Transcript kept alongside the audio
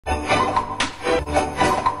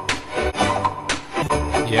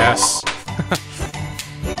Yes.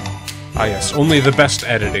 Ah yes, only the best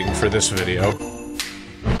editing for this video.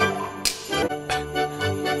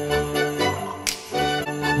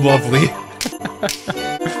 Lovely.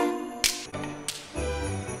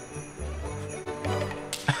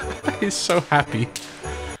 He's so happy.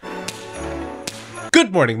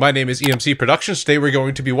 Good morning, my name is EMCProductions. Today we're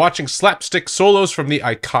going to be watching slapstick solos from the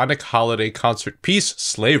iconic holiday concert piece,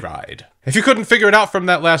 Sleigh Ride. If you couldn't figure it out from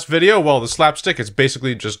that last video, well, the slapstick is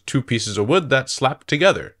basically just two pieces of wood that slap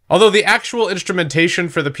together. Although the actual instrumentation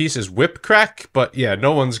for the piece is whip crack, but yeah,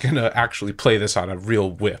 no one's gonna actually play this on a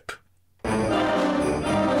real whip.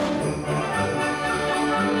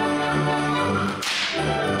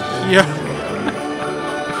 Yeah.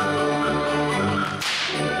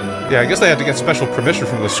 Yeah, I guess they had to get special permission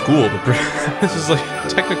from the school to bring... This is like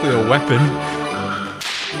technically a weapon.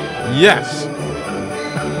 Yes!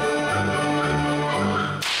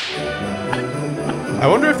 I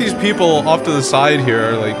wonder if these people off to the side here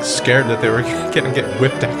are like scared that they were gonna get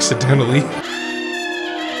whipped accidentally.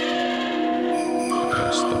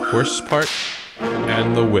 Yes, the horse part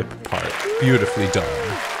and the whip part. Beautifully done.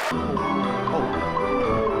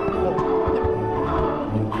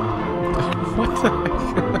 What the heck?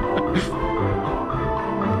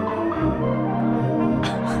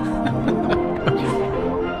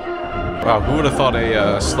 Wow, who would have thought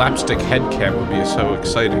a slapstick headcam would be so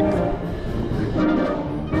exciting?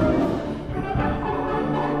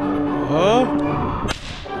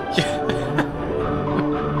 Yeah.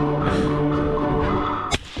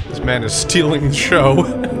 This man is stealing the show.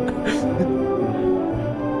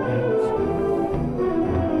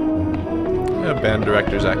 Yeah, band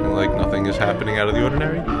director's acting like nothing is happening out of the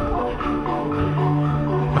ordinary.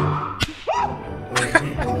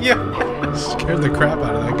 Yeah, scared the crap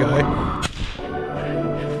out of that guy.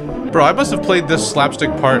 Bro, I must have played this slapstick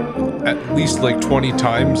part at least like 20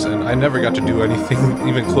 times, and I never got to do anything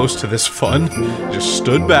even close to this fun. Just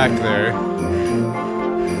stood back there.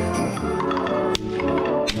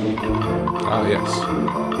 Ah, yes.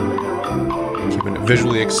 Keeping it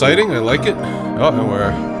visually exciting, I like it. Oh, and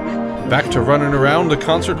we're back to running around the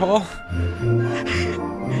concert hall.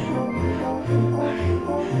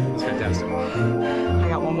 It's fantastic. I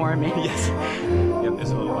got one more in me. Yes. Yep, this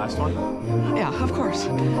is the last one? Yeah, of course.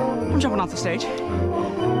 I'm jumping off the stage.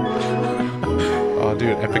 Oh,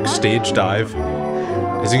 dude, epic stage dive.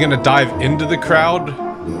 Is he gonna dive into the crowd?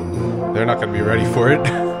 They're not gonna be ready for it.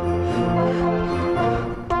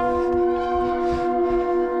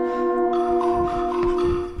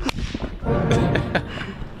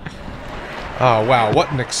 Oh, wow,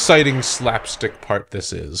 what an exciting slapstick part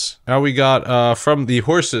this is. Now we got, from the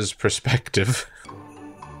horse's perspective.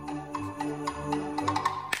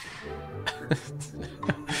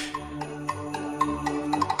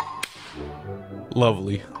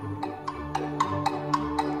 Lovely.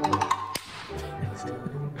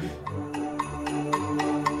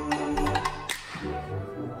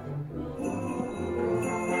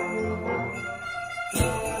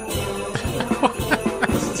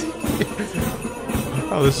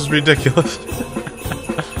 Oh, this is ridiculous.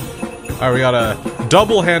 Alright, we got a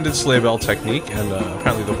double-handed sleigh bell technique, and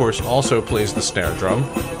apparently the horse also plays the snare drum.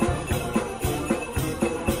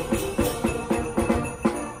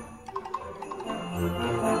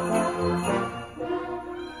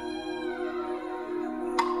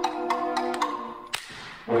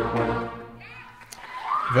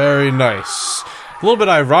 Very nice. A little bit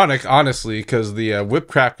ironic, honestly, because the whip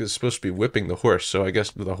crack is supposed to be whipping the horse, so I guess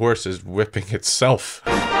the horse is whipping itself.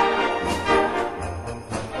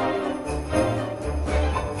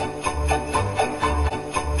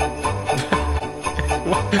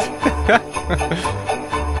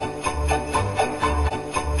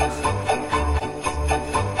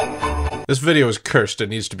 This video is cursed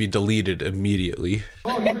and needs to be deleted immediately.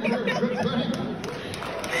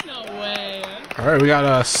 Alright, we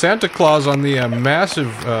got Santa Claus on the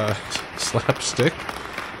massive slapstick.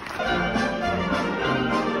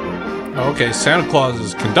 Okay, Santa Claus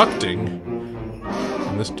is conducting.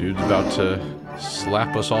 And this dude's about to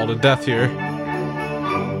slap us all to death here.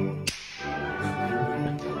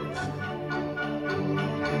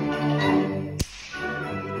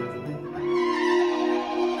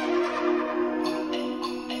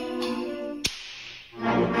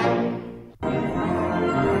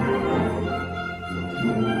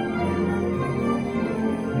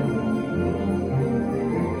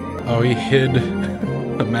 Oh, he hid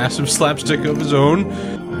a massive slapstick of his own.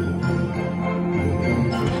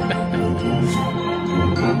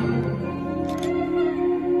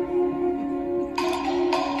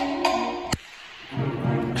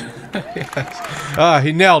 Yes. Ah,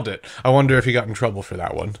 he nailed it. I wonder if he got in trouble for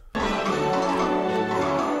that one.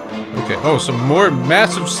 Okay, oh, some more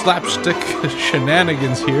massive slapstick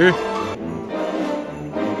shenanigans here.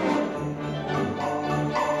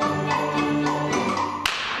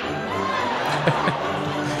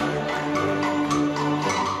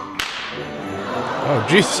 Oh,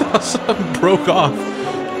 Jesus, something broke off.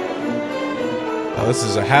 Oh, this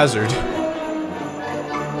is a hazard.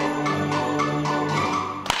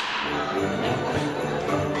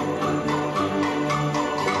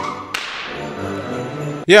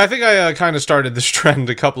 Yeah, I think I kind of started this trend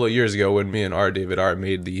a couple of years ago when me and David R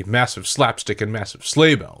made the massive slapstick and massive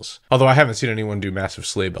sleigh bells. Although I haven't seen anyone do massive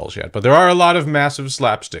sleigh bells yet, but there are a lot of massive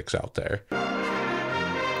slapsticks out there.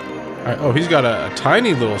 Alright, oh, he's got a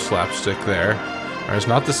tiny little slapstick there. Alright, it's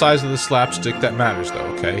not the size of the slapstick that matters though,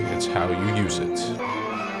 okay? It's how you use it.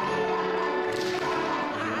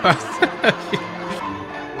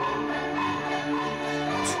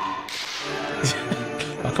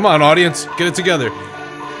 Oh, come on, audience, get it together.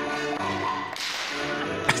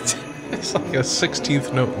 It's like a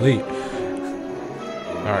 16th note late.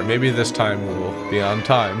 Alright, maybe this time we'll be on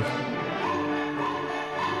time.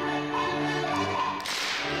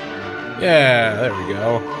 Yeah, there we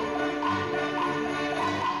go.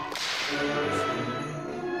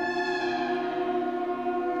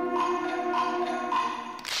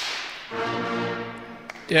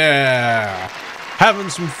 Yeah. Having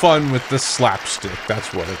some fun with the slapstick,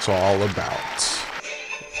 that's what it's all about.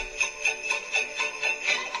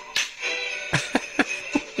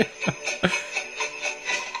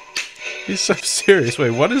 He's so serious.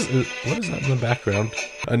 Wait, what is that in the background?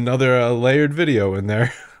 Another layered video in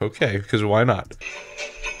there. Okay, because why not?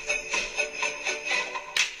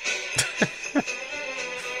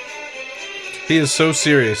 He is so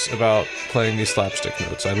serious about playing these slapstick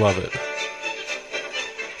notes. I love it.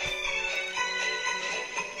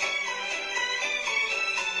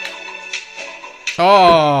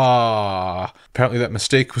 Ah, apparently that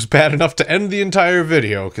mistake was bad enough to end the entire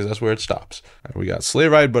video, because that's where it stops. Right, we got Sleigh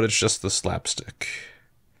Ride, but it's just the slapstick.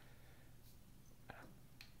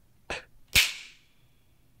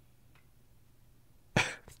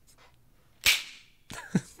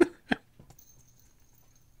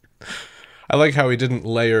 I like how he didn't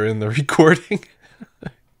layer in the recording.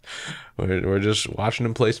 We're just watching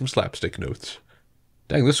him play some slapstick notes.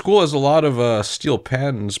 Dang, this school has a lot of steel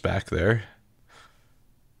pans back there.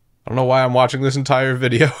 I don't know why I'm watching this entire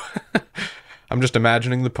video. I'm just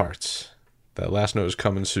imagining the parts. That last note is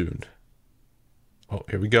coming soon. Oh,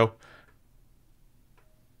 here we go.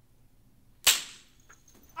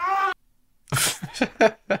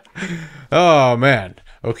 Oh, man.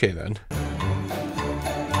 Okay, then.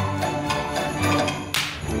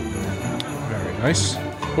 Very nice.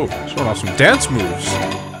 Oh, showing off some dance moves.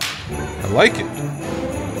 I like it.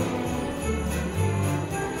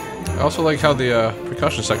 I also like how the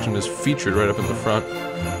percussion section is featured right up in the front.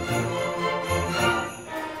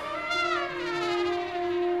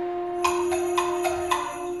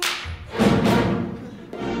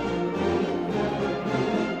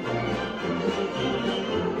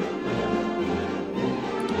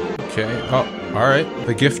 Okay, oh, alright.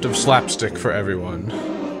 The gift of slapstick for everyone.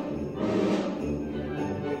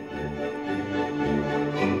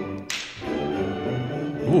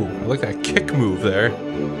 Ooh, I like that kick move there.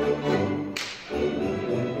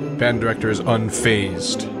 Band director is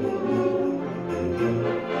unfazed.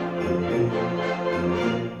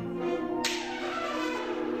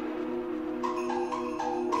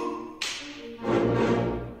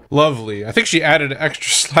 Lovely. I think she added an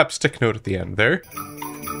extra slapstick note at the end there.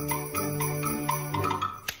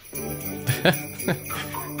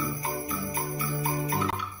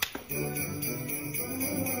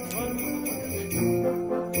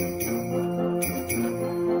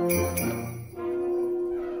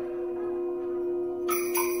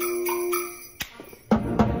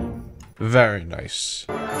 Very nice.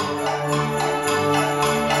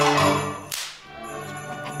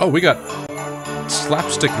 Oh, we got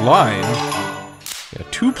slapstick line. Yeah,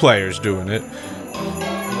 2 players doing it.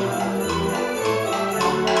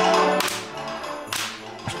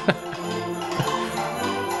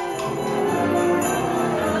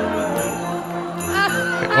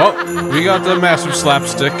 Oh, we got the massive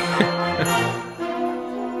slapstick.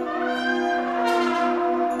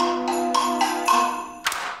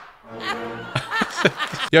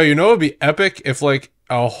 Yo, you know it would be epic if, like,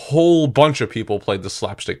 a whole bunch of people played the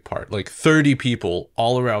slapstick part. Like, 30 people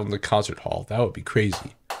all around the concert hall. That would be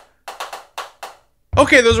crazy.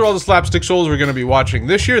 Okay, those are all the slapstick solos we're going to be watching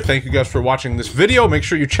this year. Thank you guys for watching this video. Make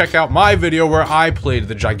sure you check out my video where I played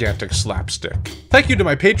the gigantic slapstick. Thank you to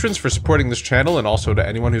my patrons for supporting this channel and also to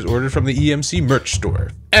anyone who's ordered from the EMC merch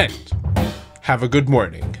store. And have a good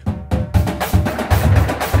morning.